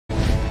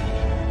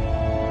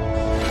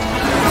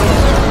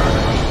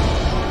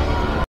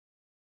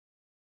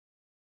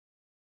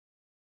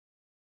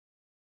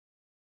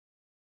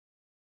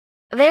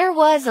There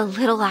was a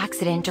little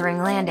accident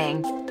during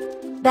landing.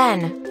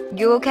 Ben,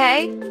 you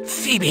okay?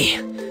 Phoebe!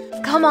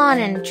 Come on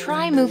and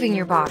try moving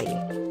your body.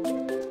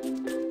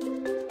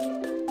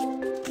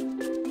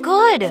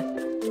 Good!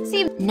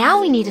 See, now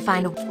we need to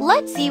find...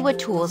 Let's see what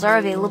tools are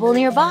available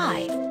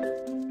nearby.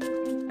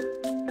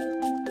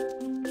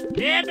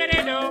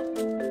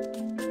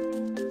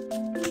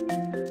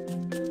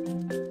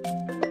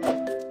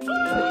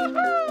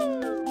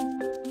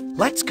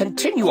 Let's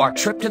continue our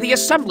trip to the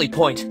assembly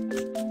point.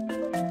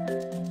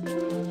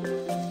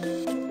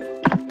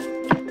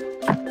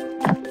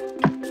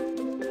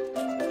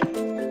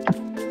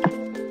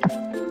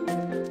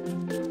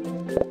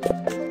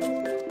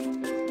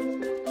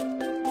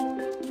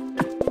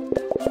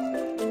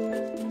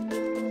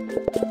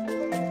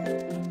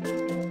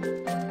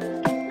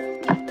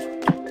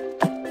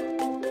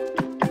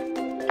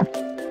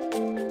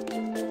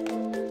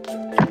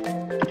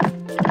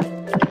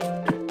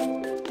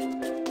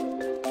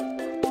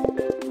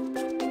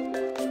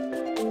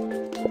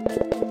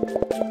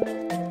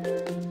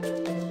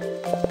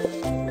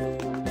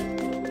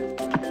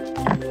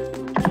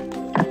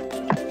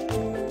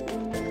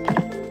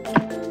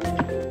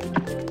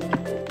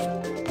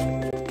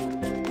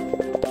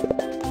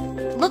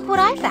 Look what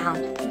I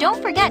found.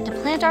 Don't forget to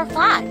plant our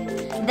flag.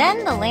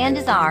 Then the land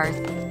is ours.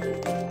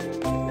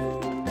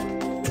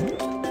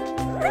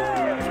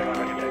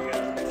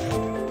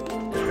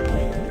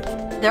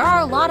 There are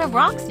a lot of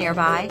rocks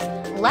nearby.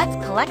 Let's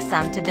collect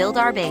some to build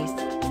our base.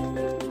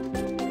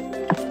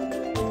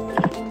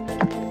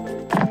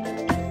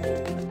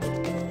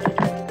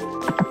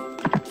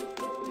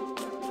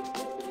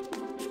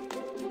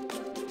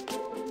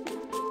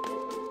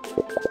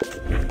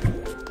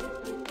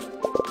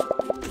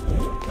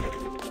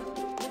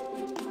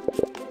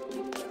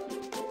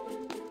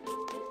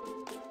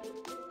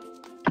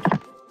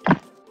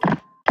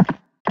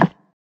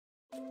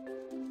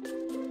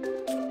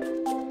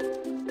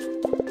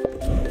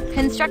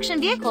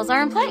 Construction vehicles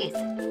are in place.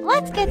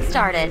 Let's get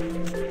started.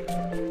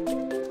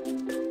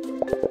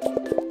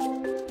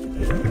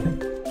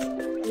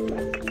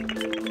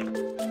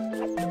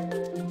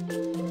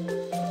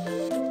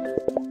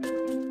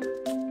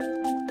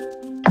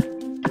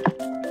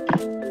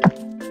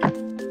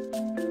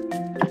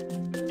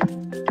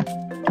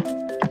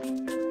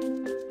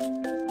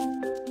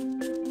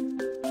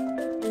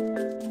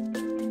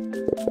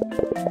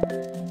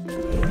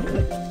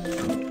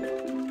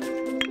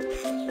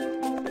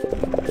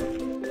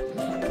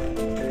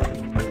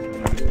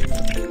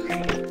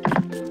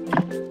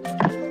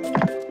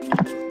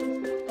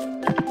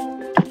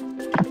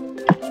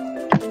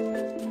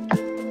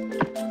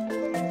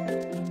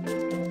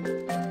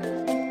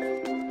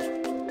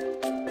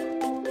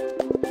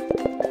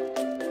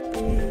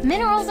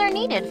 Minerals are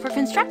needed for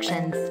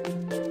constructions.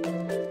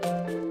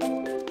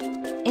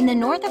 In the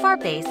north of our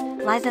base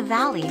lies a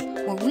valley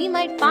where we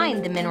might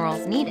find the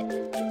minerals needed.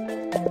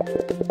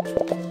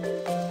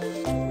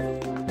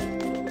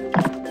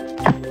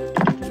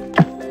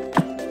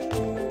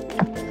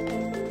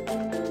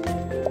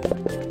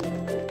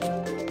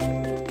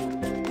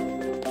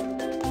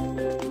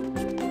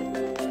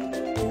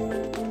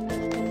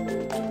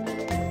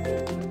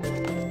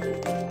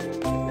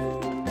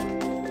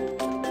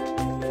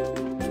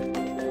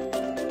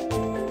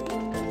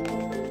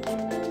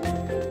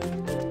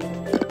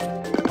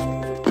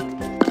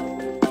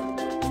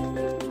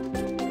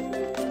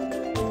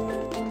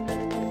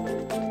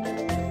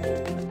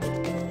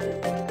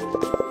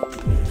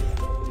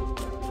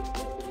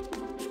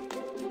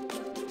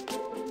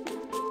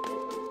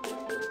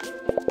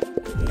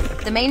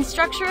 The main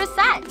structure is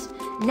set.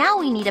 Now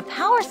we need a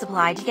power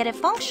supply to get it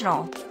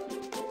functional.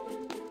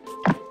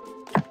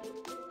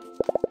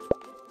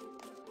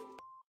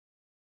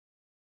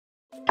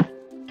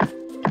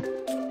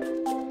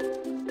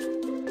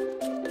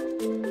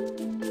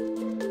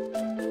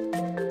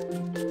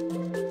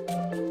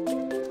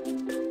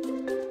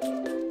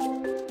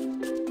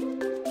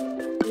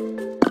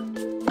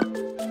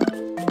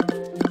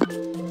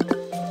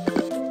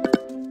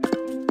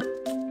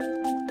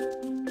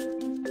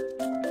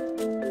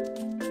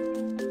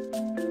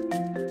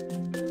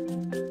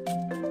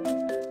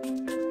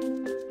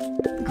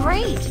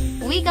 Great!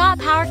 We got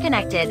power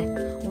connected.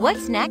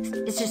 What's next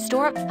is to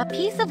store up a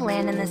piece of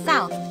land in the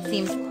south.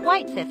 Seems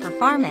quite fit for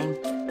farming.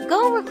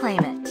 Go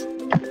reclaim it.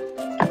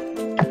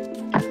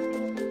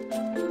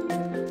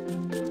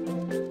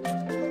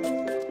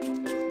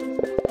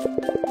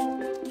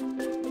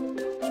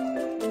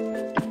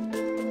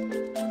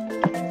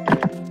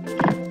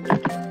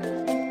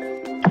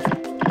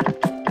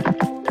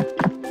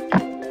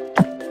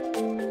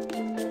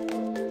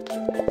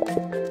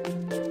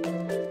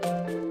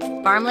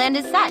 Farmland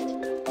is set.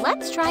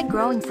 Let's try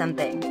growing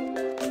something.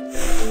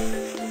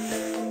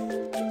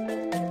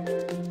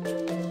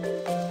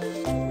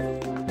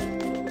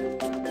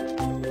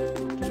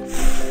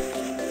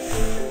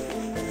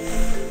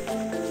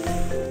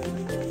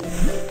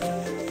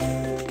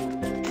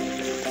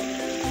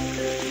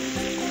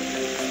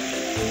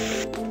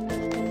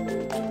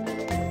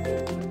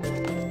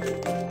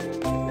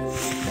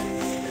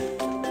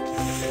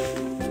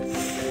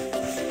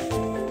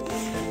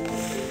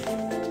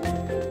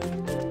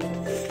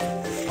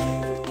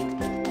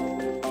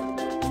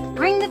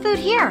 Bring the food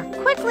here,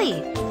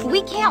 quickly!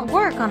 We can't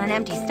work on an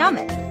empty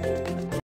stomach.